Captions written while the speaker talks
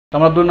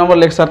আমরা 2 নম্বর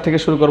লেকচার থেকে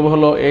শুরু করব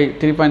হলো এই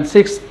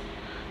 3.6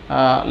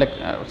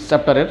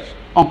 চ্যাপ্টারের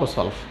অঙ্ক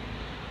সলভ।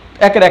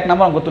 একের 1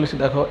 নম্বর অঙ্ক তুলেছি,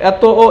 দেখো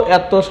এত ও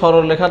এত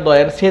সরলরেখা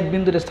দ্বয়ের ছেদ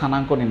বিন্দুর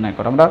স্থানাঙ্ক নির্ণয়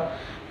করো। আমরা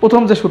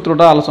প্রথম যে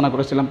সূত্রটা আলোচনা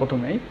করেছিলাম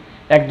প্রথমেই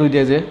 1 2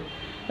 দিয়ে, যে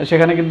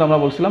সেখানে কিন্তু আমরা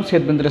বলছিলাম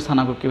ছেদ বিন্দুর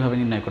স্থানাঙ্ক কীভাবে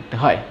নির্ণয় করতে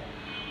হয়।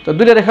 তো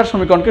দুইটা রেখার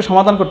সমীকরণকে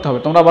সমাধান করতে হবে।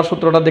 তোমরা আবার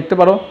সূত্রটা দেখতে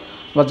পারো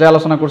বা যে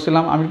আলোচনা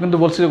করছিলাম, আমি কিন্তু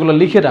বলছি যেগুলো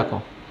লিখে রাখো।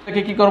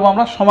 এটাকে কী করবো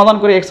আমরা, সমাধান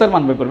করে এক্স এর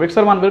মান বের করবো। এক্স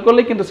এর মান বের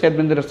করলেই কিন্তু ছেদ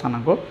বিন্দুর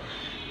স্থানাঙ্ক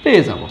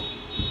পেয়ে যাব।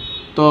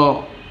 তো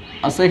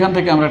আচ্ছা, এখান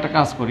থেকে আমরা একটা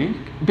কাজ করি,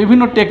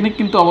 বিভিন্ন টেকনিক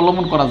কিন্তু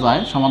অবলম্বন করা যায়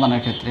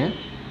সমাধানের ক্ষেত্রে।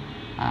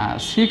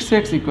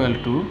 6x =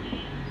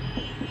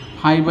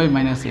 5y -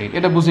 8,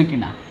 এটা বুঝি কি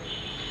না,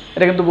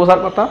 এটা কিন্তু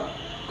বোঝার কথা,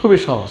 খুবই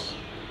সহজ।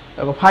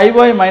 দেখো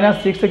 5y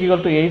 - 6x =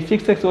 8,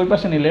 6x ওই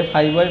পাশে নিলে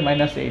 5y -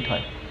 8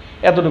 হয়,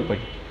 এতটুকুই।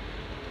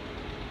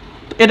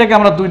 এটাকে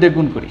আমরা 2 দিয়ে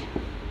গুণ করি,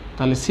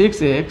 তাহলে 6x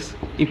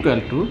 = 8y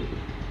 - 2।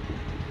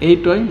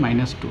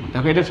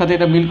 দেখো এটার সাথে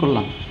এটা মিল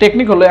করলাম।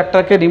 টেকনিক হলো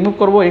একটাকে রিমুভ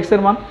করবো x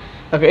এর মান।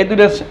 দেখো এই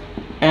দুইটা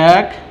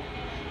 1,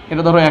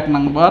 এটা ধরো 1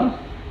 নাম্বার,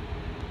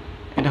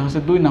 এটা হচ্ছে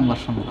 2 নাম্বার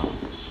সমীকরণ,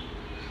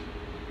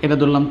 এটা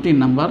ধরলাম 3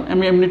 নাম্বার।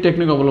 আমি এমনি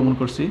টেকনিক অবলম্বন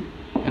করছি,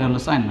 এটা হলো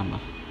 4 নাম্বার।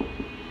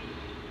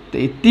 তো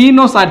এই 3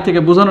 ও 4 থেকে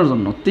বোঝানোর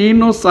জন্য 3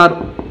 ও 4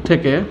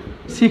 থেকে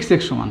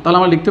 6x সমান, তাহলে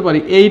আমরা লিখতে পারি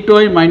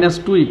 8y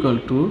 - 2 =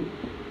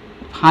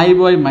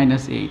 5y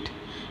 - 8।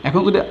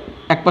 এখন যদি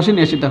এক পাশে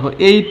নিয়ে আসি, দেখো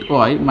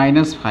 8y -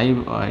 5y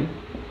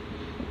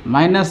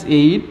 -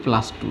 8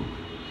 + 2,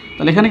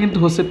 তাহলে এখানে কিন্তু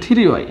হচ্ছে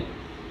 3y,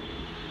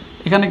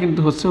 এখানে কিন্তু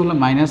হচ্ছে হলো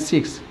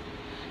 -6,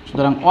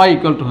 সুতরাং y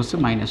 = হচ্ছে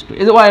 -2।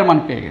 এই যে y এর মান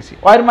পেয়ে গেছি।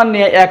 y এর মান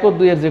নিয়ে 1 ও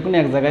 2 এর যে কোনো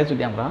এক জায়গায়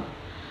যদি আমরা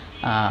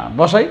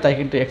বসাই, তাই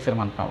কিন্তু x এর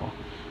মান পাবো।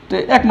 তো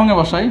 1 নং এ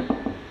বসাই,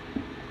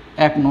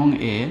 1 নং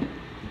এ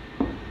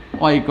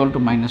y =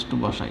 -2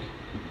 বসাই।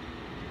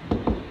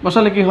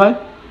 বসালে কি হয়,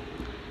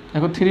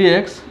 দেখো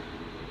 3x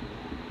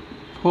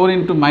 4 ×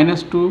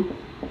 -2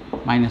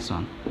 -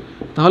 1,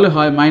 তাহলে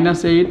হয়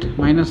 -8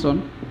 - 1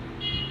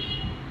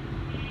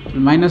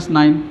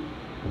 -9,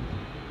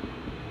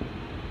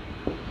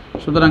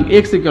 সুতরাং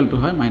x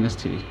 = হয়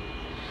 -3।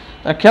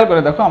 তা খেয়াল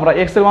করে দেখো, আমরা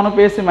x এর মানও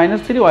পেয়েছি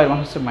 -3, y এর মান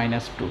হচ্ছে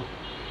 -2।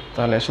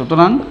 তাহলে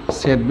সুতরাং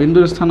ছেদ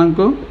বিন্দুর স্থানাঙ্ক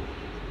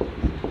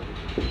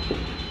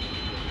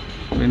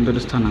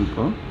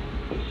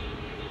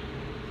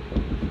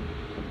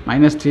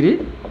 -3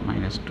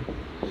 - 2।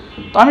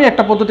 তো আমি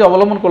একটা পদ্ধতি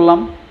অবলম্বন করলাম,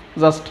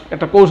 জাস্ট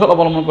একটা কৌশল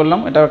অবলম্বন করলাম,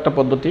 এটাও একটা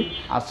পদ্ধতি।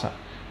 আচ্ছা,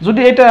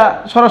 যদি এটা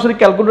সরাসরি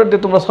ক্যালকুলেটর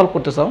দিয়ে তোমরা সলভ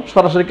করতে চাও,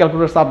 সরাসরি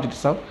ক্যালকুলেটর চাপ দিতে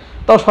চাও,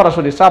 তাও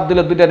সরাসরি চাপ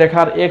দিলে দুইটা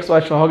রেখার x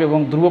y সহগ এবং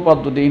ধ্রুবপদ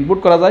যদি ইনপুট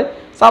করা যায়,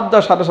 চাপ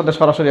দেওয়ার সাথে সাথে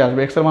সরাসরি আসবে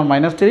x এর মান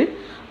 -3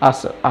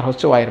 আর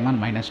হচ্ছে y এর মান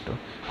 -2।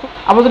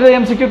 আবার যদি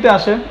এমসিকিউতে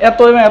আসে এত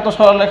এবং এত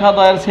সরলরেখা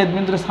দ্বয়ের ছেদ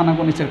বিন্দুর স্থানাঙ্ক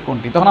নিচের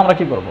কোনটি, তখন আমরা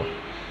কি করব?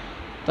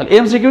 তাহলে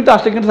এমসিকিউতে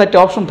আসলে কিন্তু 4টা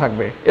অপশন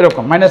থাকবে,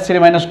 এরকম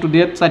 -3 - 2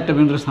 দিয়ে 4টা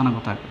বিন্দুর স্থানাঙ্ক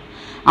থাকবে।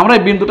 আমরা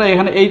এই বিন্দুটা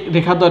এখানে এই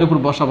রেখা দ্বয়ের উপর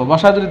বসাবো,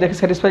 বসায় যদি দেখে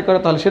স্যাটিসফাই করে,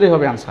 তাহলে সেটাই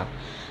হবে আনসার।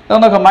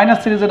 তখন দেখো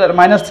 -3 যেটা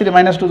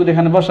 -3 - 2 যদি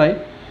এখানে বসাই,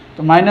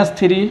 তো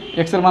 -3,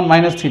 x এর মান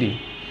 -3,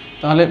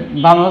 তাহলে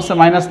বাম হচ্ছে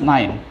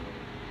 -9,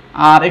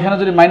 আর এখানে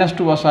যদি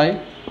 -2 বসাই,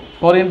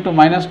 4 ×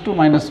 -2 -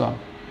 1,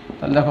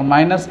 তাহলে দেখো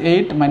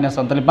 -8 -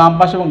 1, তাহলে বাম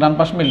পাশ এবং ডান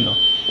পাশ মিললো।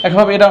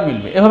 একভাবে এটাও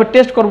মিলবে। এভাবে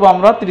টেস্ট করবো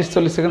আমরা,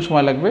 30-40 সেকেন্ড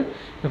সময় লাগবে।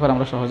 এরপর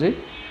আমরা সহজেই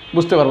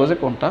বুঝতে পারবো যে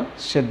কোনটা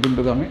ছেদ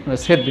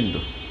বিন্দু।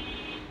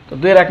 তো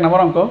 2 এর 1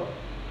 নম্বর অঙ্ক,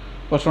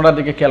 প্রশ্নটার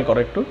দিকে খেয়াল করো,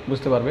 একটু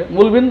বুঝতে পারবে।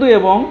 মূলবিন্দু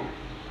এবং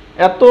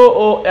এত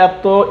ও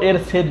এত এর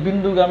ছেদ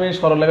বিন্দুগামী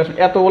সরলরেখা,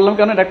 এত বললাম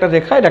কেন, এটা একটা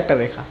রেখা, এটা একটা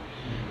রেখা,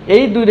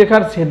 এই দুই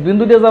রেখার ছেদ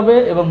বিন্দু দিয়ে যাবে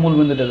এবং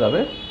মূলবিন্দু দিয়ে যাবে,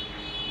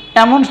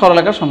 এমন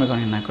সরলরেখার সমীকরণ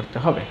নির্ণয় করতে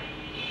হবে।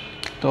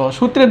 তো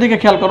সূত্রের দিকে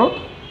খেয়াল করো।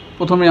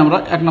 প্রথমে আমরা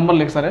 1 নম্বর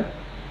লেকচারে,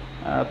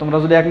 তোমরা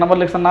যদি 1 নম্বর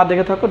লেকচার না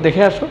দেখে থাকো,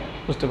 দেখে আসো,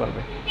 বুঝতে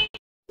পারবে।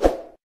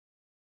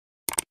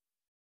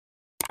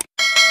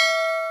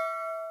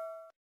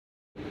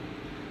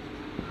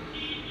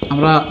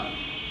 আমরা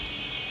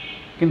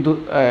কিন্তু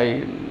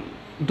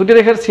দুটি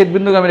রেখার ছেদ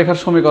বিন্দুগামী রেখার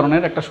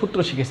সমীকরণের একটা সূত্র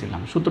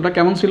শিখেছিলাম। সূত্রটা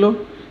কেমন ছিল?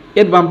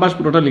 এর বাম পাশ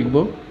পুরোটা লিখব,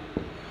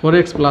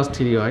 4x +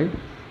 3y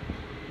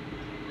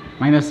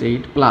 -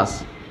 8 +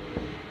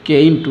 k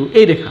 *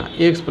 এই রেখা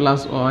x +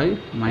 y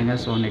 - 1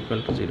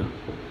 = 0।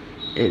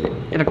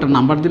 এর একটা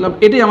নাম্বার দিলাম,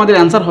 এটাই আমাদের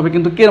অ্যান্সার হবে।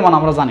 কিন্তু কে এর মান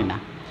আমরা জানি না।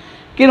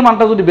 কে এর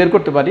মানটা যদি বের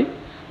করতে পারি,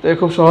 তো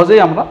খুব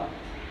সহজেই আমরা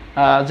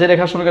যে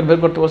রেখার সমীকরণ বের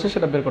করতে বলছি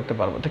সেটা বের করতে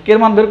পারবো। তো কে এর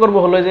মান বের করবো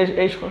হলো যে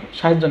এই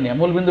সাহায্য নিয়ে,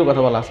 মূলবিন্দুর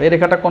কথা বলা আছে। এই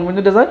রেখাটা কোন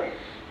বিন্দুতে যায়?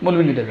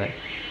 মূলবিন্দুতে যায়।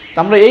 তো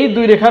আমরা এই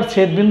দুই রেখার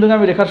ছেদ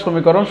বিন্দুগামী রেখার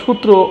সমীকরণ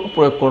সূত্র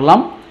প্রয়োগ করলাম,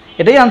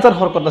 এটাই আনসার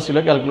হওয়ার কথা ছিল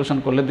ক্যালকুলেশন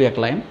করলে 2-1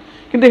 লাইন।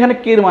 কিন্তু এখানে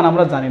কে এর মান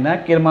আমরা জানি না।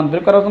 কে এর মান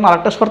বের করার জন্য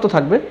আরেকটা শর্ত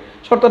থাকবে,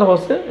 শর্তটা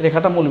হচ্ছে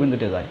রেখাটা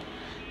মূলবিন্দুতে যায়।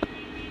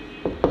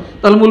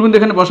 তাহলে মূলবিন্দু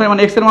এখানে বসাই,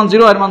 মানে x এর মান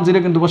 0, আর মান 0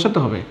 কিন্তু বসাতে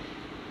হবে।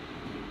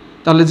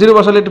 তাহলে 0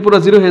 বসালে এটা পুরো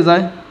 0 হয়ে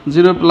যায়,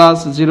 0 +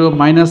 0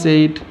 -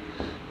 8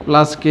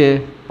 + k,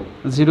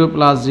 0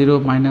 + 0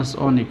 - 1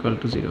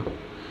 = 0।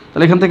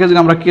 তাহলে এখান থেকে যদি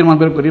আমরা কে এর মান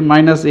বের করি,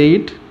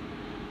 -8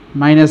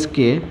 - k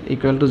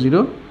 =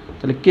 0,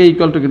 তাহলে k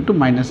 = কিন্তু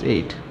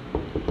 -8।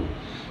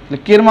 তাহলে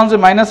কে এর মান যে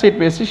 -8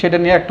 পেয়েছি, সেটা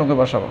নিয়ে 1 নঙ্গে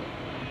বসাবো।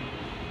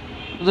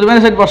 যদি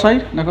মাইনাস 8 বসাই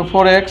দেখো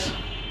 4x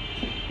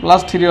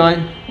plus 3y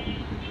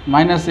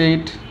minus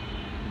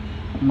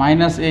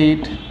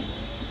 8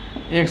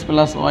 x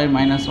plus y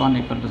minus 1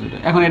 equal to 0।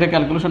 এখন এটা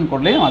ক্যালকুলেশন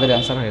করলেই আমাদের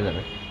অ্যান্সার হয়ে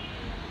যাবে।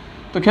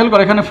 তো খেয়াল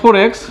করে এখানে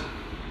 4x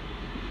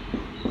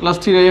প্লাস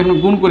 3y এখন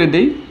গুণ করে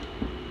দিই,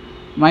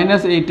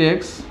 minus 8x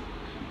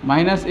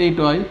minus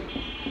 8y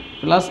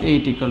plus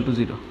 8 equal to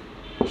 0।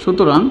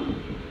 সুতরাং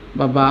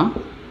বা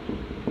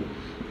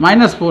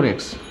মাইনাস 4x,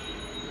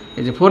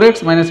 এই যে 4x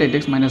minus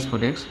 8x minus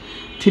 4x,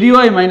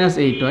 3y minus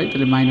 8y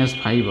তাহলে মাইনাস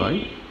 5y,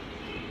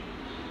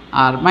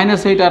 আর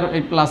মাইনাস 8 আর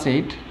 8 প্লাস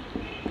 8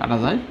 কাটা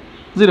যায়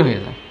 0 হয়ে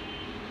যায়।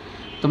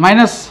 তো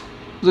মাইনাস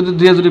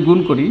যদি গুণ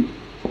করি,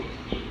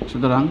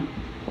 সুতরাং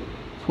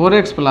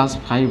 4x plus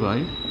 5y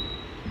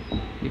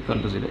equal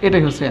to 0।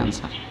 এটাই হচ্ছে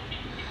অ্যান্সার।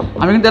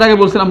 আমি কিন্তু এর আগে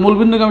বলছিলাম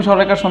মূলবিন্দুগামী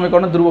সরলরেখার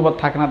সমীকরণে ধ্রুবপদ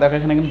থাকে না, দেখো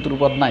এখানে কিন্তু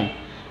ধ্রুবপদ নাই,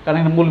 কারণ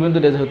এখানে মূলবিন্দু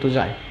যেহেতু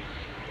যায়।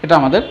 এটা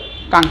আমাদের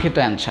কাঙ্ক্ষিত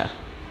অ্যান্সার।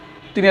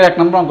 3-এর 1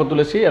 নম্বর অঙ্ক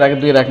তুলেছি, এর আগে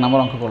 2-এর 1 নম্বর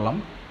অঙ্ক করলাম।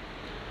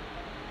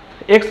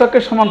 এক্স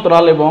অক্ষের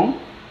সমান্তরাল এবং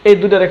এই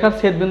দুটো রেখার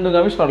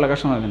ছেদবিন্দুগামী সরলরেখার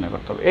সময় নির্ণয়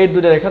করতে হবে। এই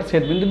দুটো রেখার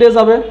ছেদবিন্দু দিয়ে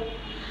যাবে,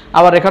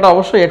 আবার রেখাটা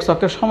অবশ্যই এক্স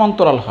অক্ষের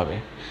সমান্তরাল হবে।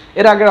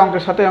 এর আগের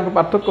অঙ্কের সাথে অঙ্ক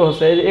পার্থক্য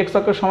হচ্ছে এই যে এক্স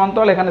অক্ষের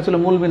সমান্তরাল, এখানে ছিল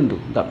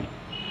মূলবিন্দুগামী।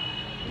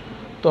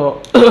 তো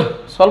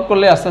সলভ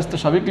করলে আস্তে আস্তে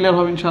সবই ক্লিয়ার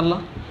হবে ইনশাল্লাহ।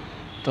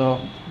 তো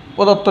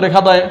প্রদত্ত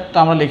রেখাদ্বয় তো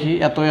আমরা লিখি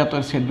এত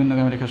এর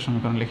ছেদবিন্দুগামী রেখার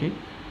সমীকরণ লিখি,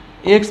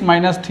 x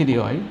minus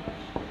 3y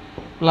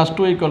plus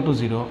 2 equal to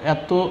 0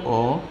 এত ও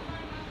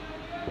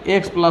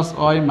x প্লাস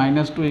y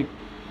মাইনাস 2।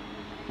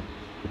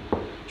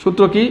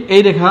 সূত্র কি?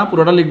 এই রেখা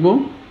পুরোটা লিখব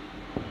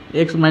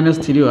x minus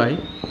 3y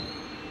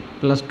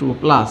plus 2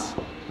 plus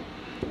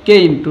k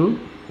into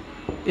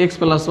x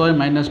plus y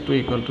minus 2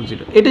 equal to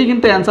 0। এটাই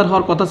কিন্তু অ্যান্সার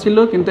হওয়ার কথা ছিল,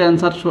 কিন্তু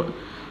অ্যান্সার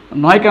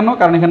নয় কেন?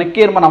 কারণ এখানে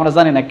কে এর মান আমরা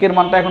জানি না। কে এর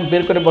মানটা এখন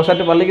বের করে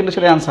বসাতে পারলে কিন্তু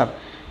সেটা অ্যান্সার।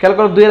 খেয়াল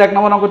করো 2-এর 1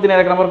 নম্বর অঙ্ক 3-এর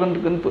 1 নম্বর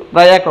কিন্তু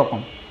প্রায়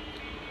একরকম।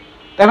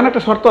 এখন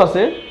একটা শর্ত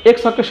আছে,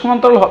 এক্স অক্ষের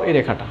সমান্তরাল হবে এই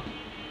রেখাটা।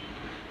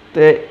 তো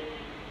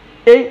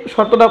এই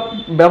শর্তটা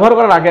ব্যবহার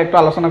করার আগে একটু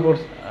আলোচনা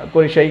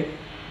করি সেই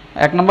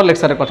 1 নম্বর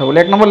লেকচারের কথা বলি।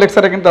 1 নম্বর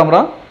লেকচারে কিন্তু আমরা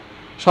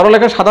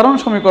সরলরেখার সাধারণ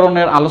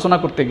সমীকরণের আলোচনা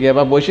করতে গিয়ে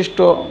বা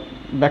বৈশিষ্ট্য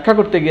ব্যাখ্যা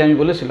করতে গিয়ে আমি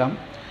বলেছিলাম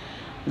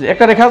যে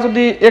একটা রেখা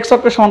যদি এক্স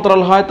অক্ষের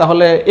সমান্তরাল হয়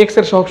তাহলে এক্স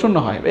এর সহগ শূন্য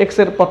হয়, এক্স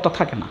এর পদটা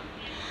থাকে না।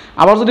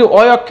 আবার যদি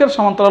ওয়াই অক্ষের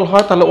সমান্তরাল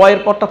হয় তাহলে ওয়াই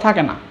এর পদটা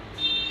থাকে না।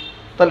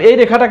 তাহলে এই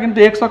রেখাটা কিন্তু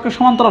এক্স অক্ষের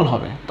সমান্তরাল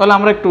হবে। তাহলে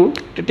আমরা একটু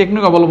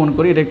টেকনিক অবলম্বন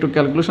করি, এটা একটু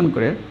ক্যালকুলেশন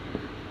করে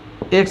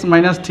x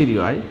minus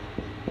 3y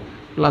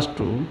plus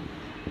 2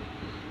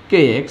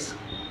 kx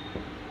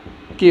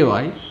ky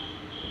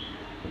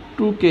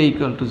 2k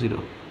equal to 0।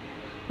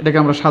 এটাকে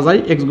আমরা সাজাই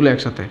এক্সগুলো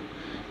একসাথে,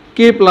 k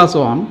প্লাস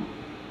 1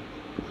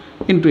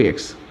 ইন্টু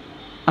এক্স,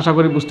 আশা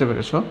করি বুঝতে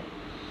পেরেছ।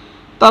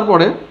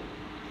 তারপরে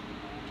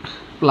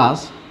plus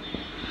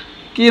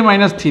k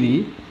minus 3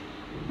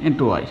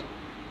 into Y,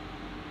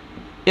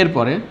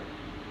 এরপরে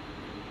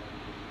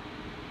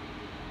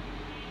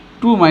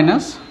 2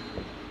 মাইনাস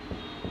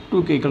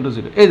 2k ইকুয়াল টু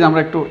 0। এই যে আমরা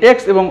একটু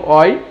এক্স এবং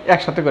ওয়াই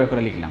একসাথে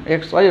করে লিখলাম,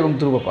 এক্স ওয়াই এবং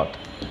ধ্রুবপদ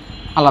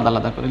আলাদা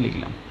আলাদা করে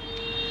লিখলাম।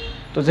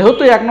 তো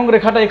যেহেতু 1 নং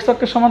রেখাটা এক্স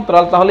অক্ষের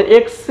সমান্তরাল, তাহলে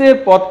এক্স এর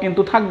পদ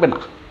কিন্তু থাকবে না।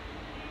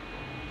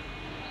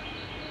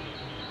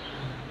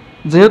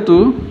 যেহেতু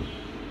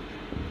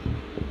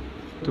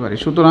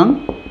সুতরাং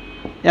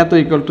এত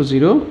equal to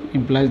 0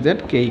 implies that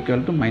k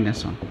equal to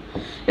 -1।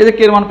 এই যে k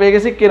এর মান পেয়ে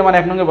গেছি, k এর মান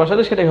 1 নং এ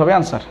বসালে সেটাই হবে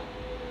আনসার।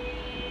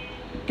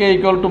 k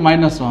ইকুয়াল টু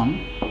 -1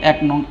 1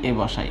 নং এ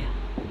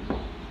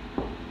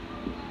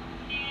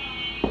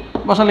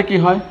বসালে কি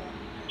হয়,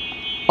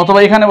 অথবা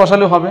এখানে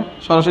বসালেও হবে,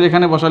 সরাসরি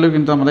এখানে বসালেও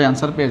কিন্তু আমরা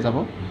অ্যান্সার পেয়ে যাব,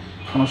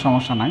 কোনো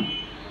সমস্যা নাই।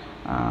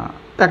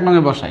 1 নং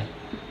এ বসাই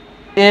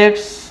x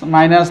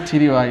minus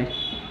 3y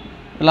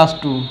plus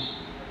 2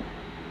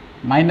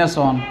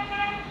 -1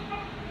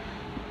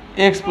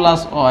 x plus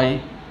y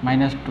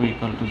minus 2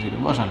 equal to 0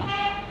 বসালাম।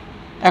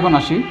 এখন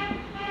আসি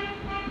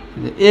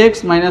যে x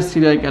minus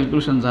 3y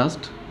calculation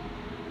just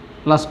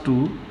plus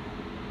 2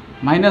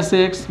 minus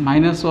x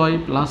minus y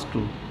plus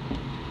 2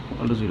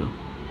 equal to 0।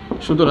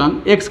 সুতরাং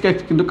এক্সকে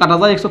কিন্তু কাটা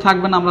যায়, এক্স তো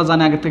থাকবে না, আমরা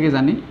জানি আগে থেকে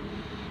জানি।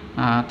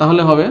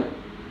 তাহলে হবে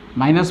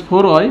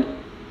 -4y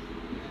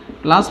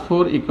প্লাস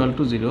 4 ইকুয়াল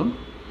টু 0।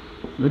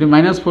 যদি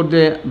 -4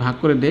 দিয়ে ভাগ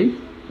করে দেই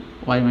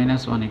y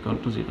মাইনাস 1 ইকুয়াল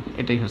টু 0।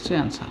 এটাই হচ্ছে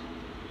অ্যান্সার।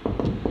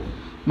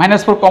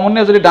 -4 কমন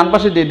নিয়ে যদি ডান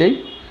পাশে দিয়ে দেই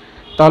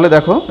তাহলে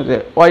দেখো যে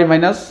y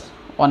মাইনাস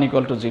 1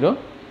 ইকুয়াল টু 0।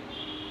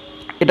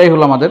 এটাই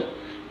হলো আমাদের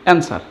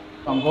অ্যান্সার।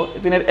 অঙ্ক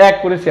 3-এর 1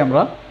 করেছি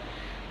আমরা,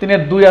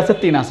 3-এর 2 আছে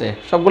 3 আছে,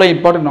 সবগুলো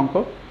ইম্পর্টেন্ট অঙ্ক।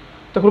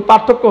 তখন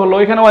পার্থক্য হলো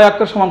এখানে ওয়াই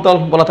অক্ষের সমান্তরাল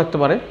বলা থাকতে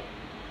পারে,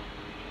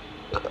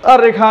 আর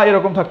রেখা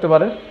এরকম থাকতে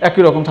পারে,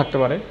 একই রকম থাকতে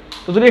পারে।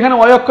 তো যদি এখানে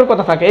ওয়াই অক্ষের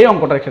কথা থাকে এই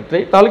অঙ্কটার ক্ষেত্রে,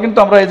 তাহলে কিন্তু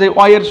আমরা এই যে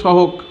ওয়াই এর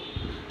সহগ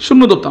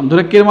শূন্য ধরতাম,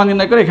 ধরে কে মান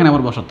নির্ণয় করে এখানে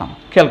আবার বসাতাম।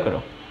 খেয়াল করো,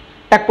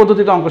 এক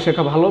পদ্ধতিতে অঙ্ক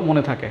শেখা ভালো,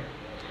 মনে থাকে।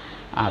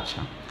 আচ্ছা,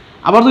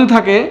 আবার যদি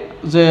থাকে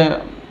যে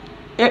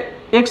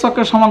এক্স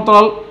অক্ষের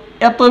সমান্তরাল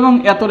এত এবং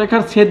এত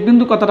রেখার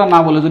ছেদবিন্দু কথাটা না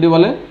বলে যদি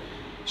বলে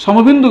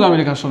সমবিন্দুগামী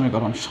রেখার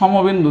সমীকরণ,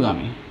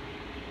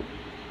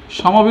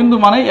 সমবিন্দু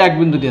মানেই এক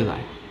বিন্দু দিয়ে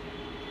যায়,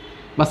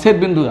 বা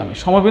ছেদবিন্দুগামী,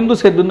 সমবিন্দু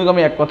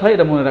ছেদবিন্দুগামী এক কথা,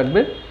 এটা মনে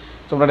রাখবে।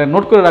 তোমরা এটা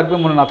নোট করে রাখবে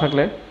মনে না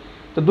থাকলে।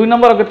 তো 2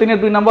 নম্বর অঙ্কে 3-এর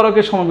 2 নম্বর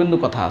অঙ্কে সমবিন্দু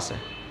কথা আছে,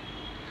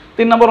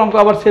 3 নম্বর অঙ্ক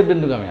আবার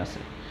ছেদবিন্দুগামী আছে।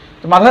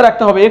 তো মাথায়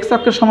রাখতে হবে এক্স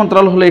অক্ষের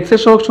সমান্তরাল হলে এক্স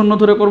এর সহগ 0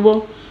 ধরে করব,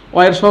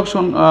 ওয়াই এর সহগ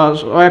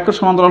ওয়াই অক্ষের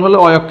সমান্তরাল হলে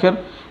ওয়াই অক্ষের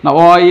না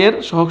ওয়াই এর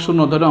সহগ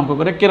 0 ধরে অঙ্ক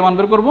করে কে এর মান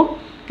বের করব,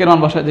 কে এর মান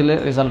বসায় দিলে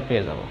রেজাল্ট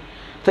পেয়ে যাব।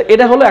 তো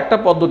এটা হলো একটা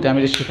পদ্ধতি আমি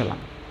যে শিখালাম।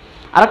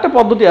 আর একটা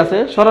পদ্ধতি আছে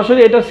সরাসরি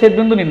এটা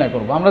ছেদবিন্দু নির্ণয়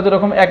করব। আমরা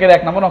যেরকম 1-এর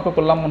 1 নম্বর অঙ্ক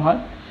করলাম মনে হয়,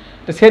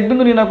 তো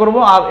ছেদবিন্দু নির্ণয় করব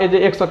আর এই যে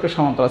এক্স অক্ষের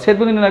সমান্তরাল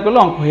ছেদবিন্দু নির্ণয় করলে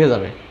অঙ্ক হয়ে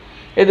যাবে।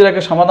 এই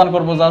দুটাকে সমাধান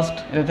করব, জাস্ট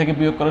এটা থেকে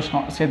বিয়োগ করে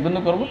ছেদবিন্দু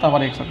করব, তারপর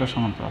এক্স অক্ষের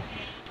সমান্তরাল।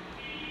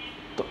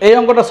 তো এই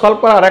অঙ্কটা সলভ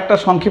করার আর একটা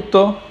সংক্ষিপ্ত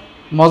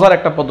মজার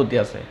একটা পদ্ধতি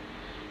আছে,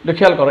 একটু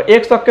খেয়াল করো।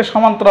 এক্স অক্ষের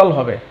সমান্তরাল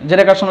হবে যে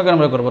রেখার সমীকরণ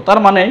আমরা করব, তার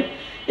মানে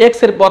এক্স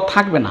এর পদ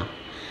থাকবে না।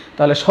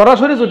 তাহলে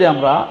সরাসরি যদি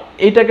আমরা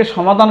এইটাকে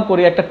সমাধান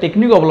করি একটা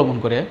টেকনিক অবলম্বন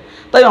করে,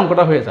 তাই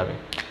অঙ্কটা হয়ে যাবে।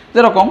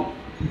 যেরকম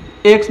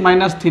x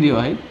minus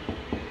 3y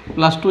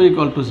plus 2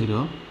 = 0,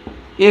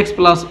 x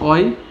plus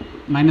Y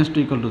minus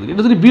 2 = 0।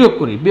 এটা যদি বিয়োগ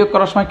করি, বিয়োগ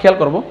করার সময় খেয়াল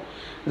করবো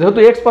যেহেতু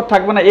এক্স পদ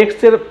থাকবে না,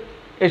 এক্সের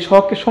এই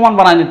সহগকে সমান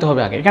বানায় নিতে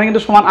হবে আগে। এখানে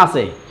কিন্তু সমান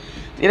আছে,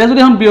 এটা যদি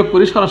এখন বিয়োগ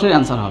করি সরাসরি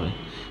অ্যান্সার হবে।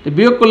 তো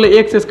বিয়োগ করলে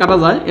এক্স এক্স কাটা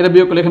যায়, এটা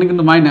বিয়োগ করলে এখানে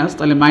কিন্তু মাইনাস,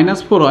 তাহলে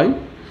 -4y,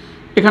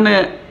 এখানে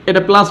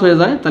এটা প্লাস হয়ে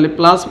যায়, তাহলে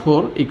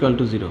 +4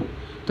 = 0।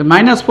 তো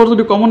 -4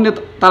 যদি কমন নিয়ে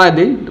তারাই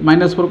দিই,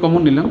 -4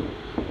 কমন নিলাম,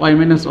 y -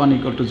 1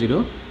 = 0,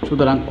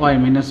 সুতরাং y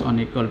 - 1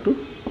 =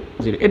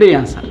 0। এটাই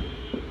অ্যান্সার।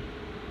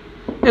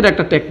 এটা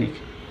একটা টেকনিক।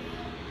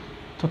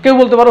 তো কেউ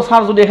বলতে পারো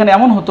স্যার যদি এখানে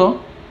এমন হতো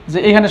যে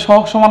এখানে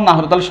সহগ সমান না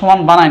হতো তাহলে সমান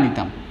বানায়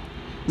নিতাম।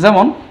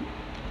 যেমন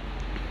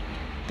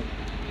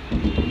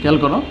খেয়াল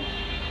করো,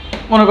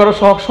 মনে করো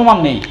সহগ সমান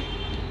নেই,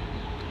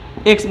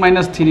 x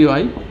 -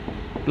 3y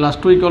প্লাস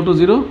 2 =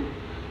 0,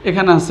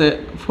 এখানে আছে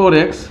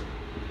 4x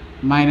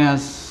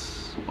minus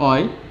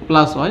Y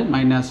plus Y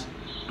minus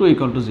 2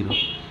 = 0,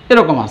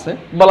 এরকম আছে,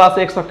 বলা আছে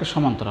এক্স অক্ষের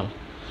সমান্তরাল।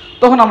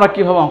 তখন আমরা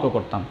কীভাবে অঙ্ক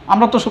করতাম?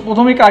 আমরা তো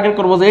প্রথমেই আগে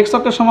করবো যে এক্স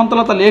অক্ষের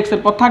সমান্তরাল, তাহলে এক্স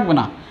এর পদ থাকবে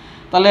না,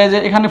 তাহলে যে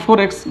এখানে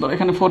 4x,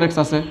 এখানে 4x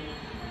আছে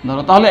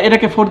ধরো, তাহলে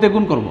এটাকে 4 দিয়ে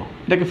গুণ করবো,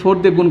 এটাকে 4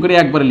 দিয়ে গুণ করে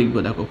একবারে লিখবো।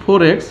 দেখো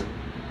 4x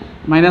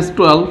মাইনাস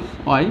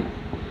 12y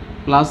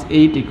প্লাস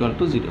 8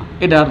 = 0,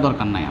 এটা আর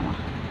দরকার নাই আমার।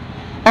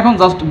 এখন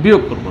জাস্ট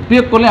বিয়োগ করবো,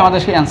 বিয়োগ করলে আমাদের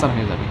সেই অ্যান্সার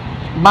হয়ে যাবে,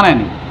 বানায়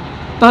নিব।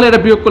 তাহলে এটা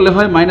বিয়োগ করলে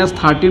হয়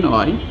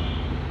 -13y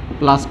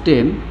প্লাস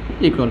 10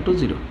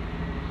 = 0,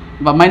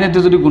 বা মাইনাস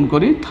দিয়ে যদি গুণ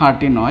করি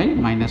 13y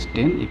মাইনাস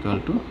 10 =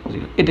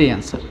 0, এটাই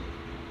অ্যান্সার।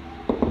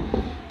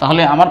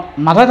 তাহলে আমার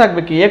মাথায়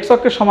থাকবে কি এক্স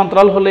অক্ষের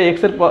সমান্তরাল হলে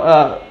এক্সের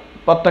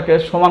পদটাকে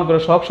সমান করে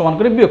সহগ সমান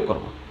করে বিয়োগ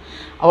করব,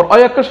 আবার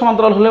ওয়াই অক্ষের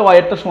সমান্তরাল হলে ওয়াই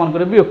এরটা সমান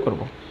করে বিয়োগ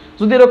করব।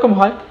 যদি এরকম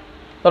হয়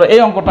তাহলে এই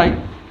অঙ্কটাই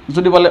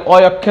যদি বলে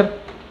ওয়াই অক্ষের,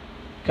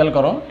 খেয়াল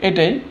করো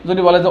এটাই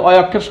যদি বলে যে ওয়াই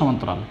অক্ষের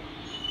সমান্তরাল,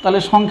 তাহলে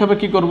সংক্ষেপে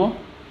কী করব?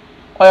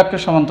 ওয়াই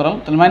অক্ষের সমান্তরাল,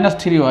 তাহলে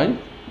 -3y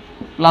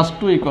প্লাস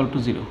 2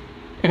 = 0,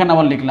 এখানে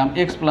আবার লিখলাম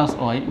x প্লাস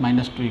ওয়াই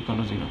মাইনাস 2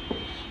 = 0।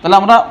 তাহলে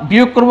আমরা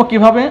বিয়োগ করব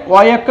কিভাবে?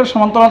 ওয়াই অক্ষের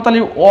সমান্তরাল, তাহলে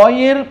ওয়াই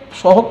এর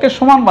সহগকে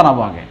সমান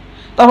বানাবো আগে,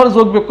 তারপরে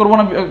যোগ বিয়োগ করবো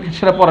না,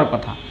 সেটা পরের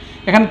কথা।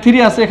 এখানে 3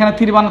 আছে, এখানে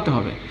 3 বানাতে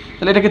হবে,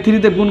 তাহলে এটাকে 3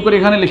 দিয়ে গুণ করে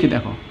এখানে লিখি,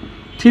 দেখো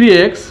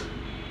 3x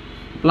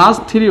প্লাস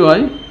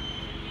 3y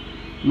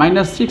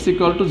মাইনাস 6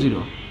 = 0।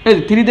 এই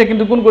 3 দিয়ে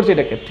কিন্তু গুণ করছি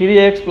এটাকে,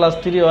 3x প্লাস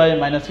 3y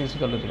মাইনাস 6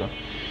 = 0।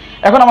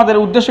 এখন আমাদের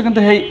উদ্দেশ্য কিন্তু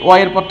এই ওয়াই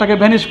এর পদটাকে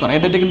ভ্যানিশ করা,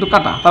 এটা কিন্তু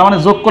কাটা, তার মানে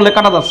যোগ করলে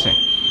কাটা যাচ্ছে,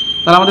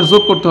 তাহলে আমাদের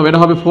যোগ করতে হবে। এটা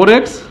হবে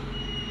 4x,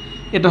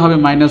 এটা হবে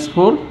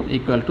 -4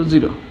 =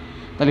 0,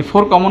 তাহলে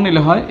 4 কমন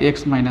নিলে হয় x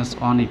 - 1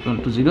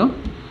 = 0,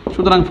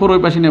 সুতরাং 4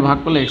 ওই পাশে নিয়ে ভাগ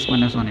করলে x -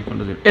 1 =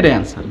 0, এটাই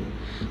অ্যান্সার।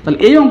 তাহলে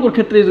এই অঙ্কের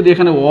ক্ষেত্রে যদি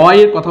এখানে ওয়াই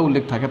এর কথা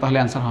উল্লেখ থাকে তাহলে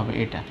অ্যান্সার হবে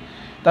এটা।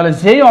 তাহলে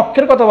যেই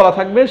অক্ষের কথা বলা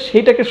থাকবে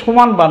সেইটাকে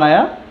সমান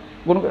বানায়া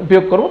গুণ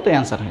বিয়োগ করবো, তো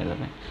অ্যান্সার হয়ে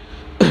যাবে।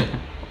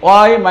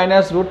 y -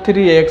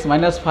 √3x -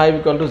 5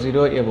 =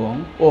 0 এবং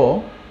ও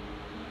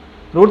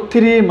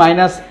 √3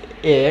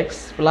 - x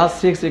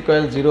 + 6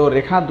 = 0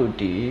 রেখা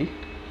দুটি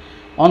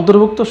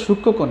অন্তর্ভুক্ত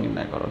সূক্ষ্মকোণ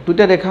নির্ণয় করো।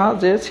 দুইটা রেখা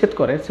যে ছেদ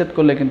করে, ছেদ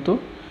করলে কিন্তু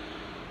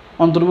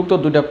অন্তর্ভুক্ত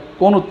দুইটা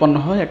কোণ উৎপন্ন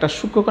হয়, একটা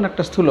সূক্ষ্মকোণ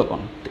একটা স্থূলকোণ।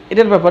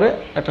 এটার ব্যাপারে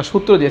একটা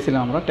সূত্র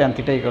দিয়েছিলাম আমরা, tan θ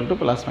 =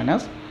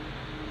 ±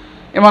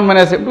 m1 -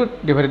 m2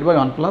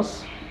 / 1 +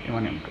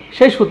 m1 m2।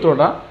 সেই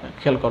সূত্রটা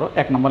খেয়াল করো,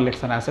 1 নম্বর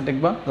লেকচারে আছে,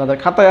 দেখবা যাদের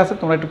খাতায় আছে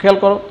তোমরা একটু খেয়াল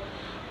করো,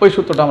 ওই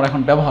সূত্রটা আমরা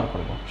এখন ব্যবহার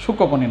করব,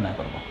 সূক্ষ্মকোণ নির্ণয়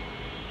করব।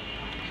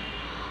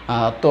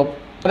 তো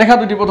রেখা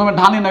দুটি প্রথমে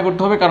ঢাল নির্ণয়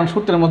করতে হবে, কারণ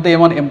সূত্রের মধ্যে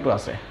m1 m2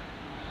 আছে।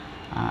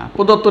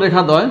 প্রদত্ত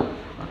রেখা দ্বয়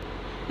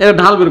এর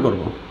ঢাল বের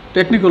করব।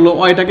 টেকনিক হলো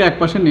ওয়াইটাকে এক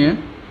পাশে নিয়ে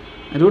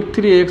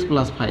 √3x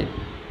 + 5,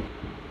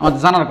 আমার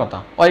জানার কথা,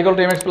 y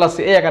 = mx + c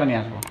এই আকারে নিয়ে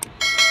আসবো।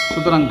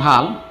 সুতরাং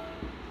ঢাল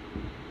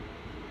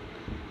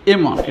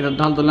m1, এটার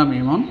ঢাল ধরলাম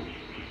m1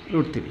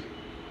 √3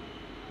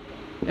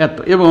 এত,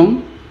 এবং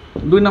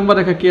 2 নম্বর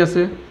রেখা কি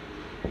আছে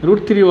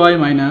 √3y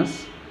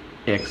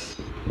 - x,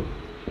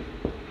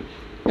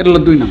 এটা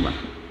হলো 2 নম্বর।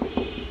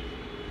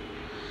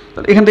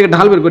 তাহলে এখান থেকে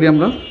ঢাল বের করি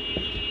আমরা,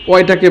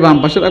 ওয়াইটাকে বাম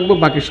পাশে রাখবো,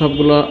 বাকি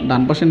সবগুলো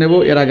ডান পাশে নেব।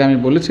 এর আগে আমি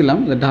বলেছিলাম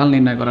যে ঢাল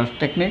নির্ণয় করার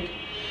টেকনিক।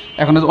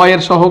 এখন ওয়াই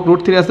এর সহগ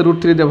 √3 আছে,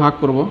 √3 দিয়ে ভাগ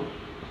করব,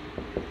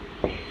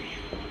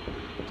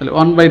 তাহলে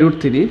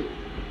 1/√3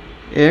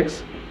 x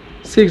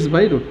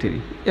 6/√3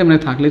 এমনি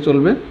থাকলে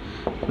চলবে।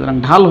 সুতরাং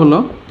ঢাল হলো,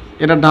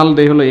 এটা ঢাল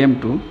দেয় হলো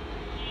m2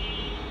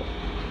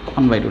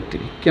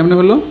 1/√3। কেমনে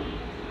হলো?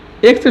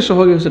 এক্স এর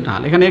সহগই হচ্ছে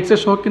ঢাল, এখানে এক্স এর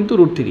সহগ কিন্তু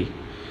 √3,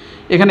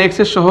 এখানে এক্স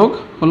এর সহগ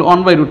হলো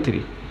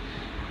 1/√3।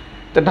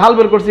 তো ঢাল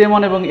বের করছি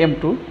m1 এবং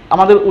m2।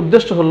 আমাদের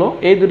উদ্দেশ্য হলো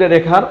এই দুটো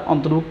রেখার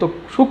অন্তর্ভুক্ত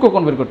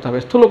সূক্ষ্মকোণ বের করতে হবে,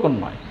 স্থূলকোণ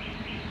নয়।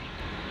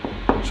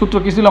 সূত্র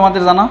কী ছিল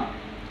আমাদের জানা?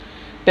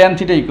 tan θ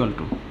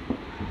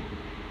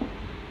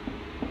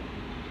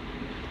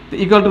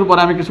ইকুয়াল টুর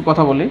পরে আমি কিছু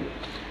কথা বলি।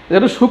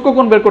 যেহেতু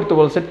সূক্ষ্মকোণ বের করতে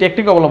বলছে,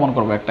 টেকনিক অবলম্বন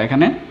করবো একটা।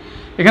 এখানে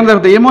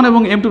দেখো m1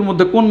 এবং m2-র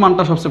মধ্যে কোন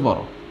মানটা সবচেয়ে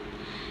বড়?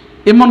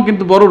 m1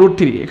 কিন্তু বড়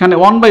 √3, এখানে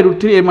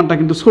 1/√3, এই মানটা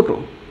কিন্তু ছোট।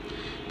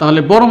 তাহলে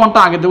বড় মানটা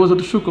আগে দেবো,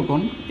 যেহেতু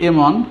সূক্ষ্মকোণ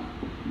m1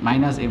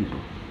 minus m2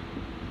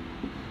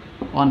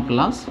 1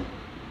 plus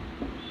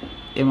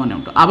m1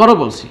 m2। আবারও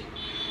বলছি,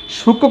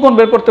 সূক্ষ্মকোণ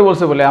বের করতে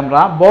বলছে বলে আমরা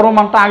বড়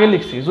মানটা আগে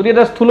লিখছি। যদি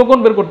এটা স্থূলকোণ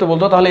বের করতে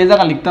বলতো তাহলে এই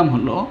জায়গা লিখতাম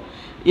হলো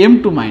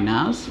m2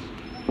 মাইনাস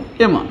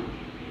m1,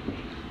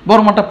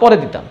 বড় মানটা পরে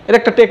দিতাম। এর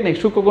একটা টেকনিক,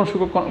 সূক্ষ্মকোণ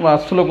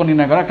স্থূলকোণ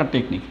নির্ণয় করার একটা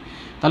টেকনিক।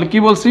 তাহলে কি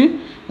বলছি?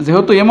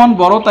 যেহেতু m1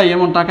 বড় তাই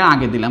m1টাকে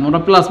আগে দিলাম,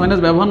 আমরা প্লাস মাইনাস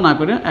ব্যবহার না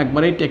করে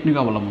একবার এই টেকনিক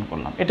অবলম্বন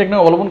করলাম। এই টেকনিক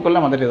অবলম্বন করলে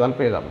আমাদের রেজাল্ট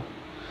পেয়ে যাব।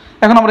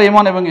 এখন আমরা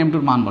m1 এবং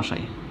m2-র মান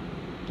বসাই।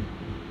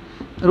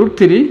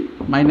 √3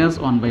 মাইনাস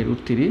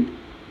 1/√3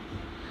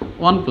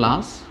 1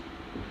 প্লাস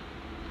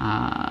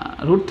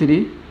 √3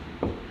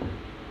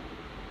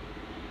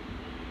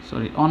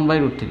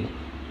 1/√3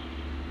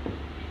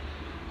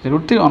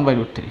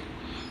 1/√3।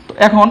 তো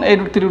এখন এই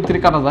 √3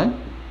 কাটা যায়,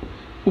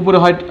 উপরে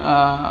হয়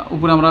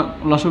উপরে আমরা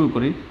লসাগু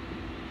করি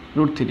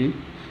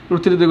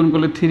 √3 দ্বিগুণ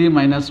করলে 3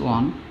 মাইনাস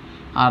 1,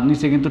 আর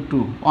নিচে কিন্তু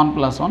 2, 1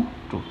 প্লাস 1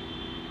 2।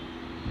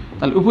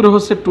 তাহলে উপরে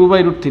হচ্ছে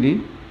 2/√3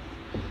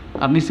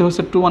 আর নিচে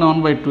হচ্ছে 2 মানে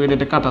 1/2,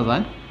 এটা কাটা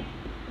যায়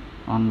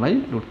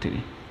 1/√3।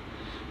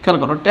 খেয়াল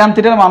করো, tan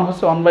θ-র মান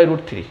হচ্ছে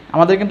 1/√3।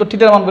 আমাদের কিন্তু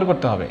θ-র মান বের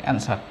করতে হবে,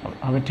 অ্যান্সার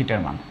হবে θ-র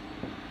মান।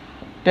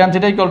 tan θ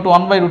 =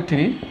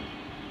 1/√3,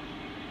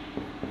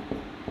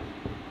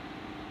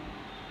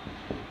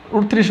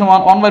 √3 সমান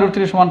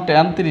 1/√3 সমান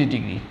tan 30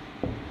 ডিগ্রি।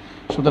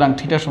 সুতরাং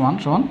θ সমান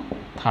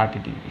 30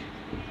 ডিগ্রি,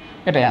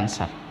 এটাই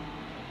অ্যান্সার।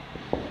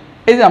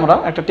 এই যে আমরা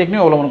একটা টেকনিক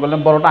অবলম্বন করলাম,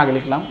 বড়টা আগে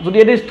লিখলাম। যদি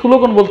এটা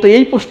স্থূলকোণ বলতে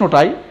এই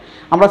প্রশ্নটাই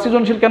আমরা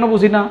সৃজনশীল কেন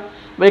বুঝি না,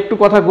 বা একটু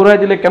কথা ঘুরাই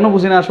দিলে কেন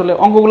বুঝি না, আসলে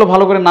অঙ্কগুলো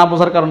ভালো করে না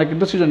বোঝার কারণে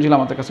কিন্তু সৃজনশীল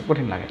আমাদের কাছে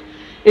কঠিন লাগে।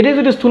 এটাই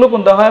যদি স্থূলকোণ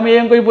দেওয়া হয়, আমি এই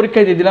অঙ্কই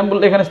পরীক্ষায় দিয়ে দিলাম,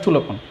 বললে এখানে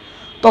স্থূলকোণ,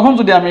 তখন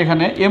যদি আমি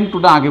এখানে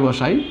m2টা আগে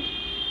বসাই,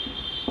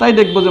 তাই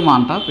দেখবো যে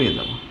মানটা পেয়ে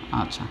যাব।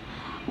 আচ্ছা,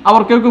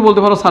 আবার কেউ কেউ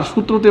বলতে পারো স্যার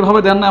সূত্র তো এভাবে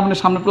দেন না, আপনি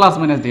সামনে প্লাস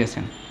মাইনাস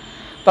দিয়েছেন।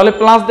 তাহলে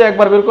প্লাস দিয়ে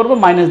একবার বের করবো,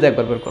 মাইনাস দিয়ে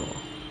একবার বের করবো।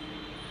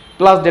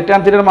 প্লাস দিয়ে tan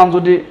θ-র মান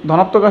যদি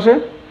ধনাত্মক আসে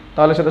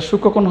তাহলে সেটা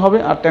সূক্ষ্মকোণ হবে,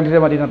 আর tan θ-র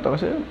মান ঋণাত্মক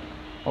আসে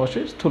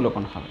অবশ্যই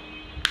স্থূলকোণ হবে।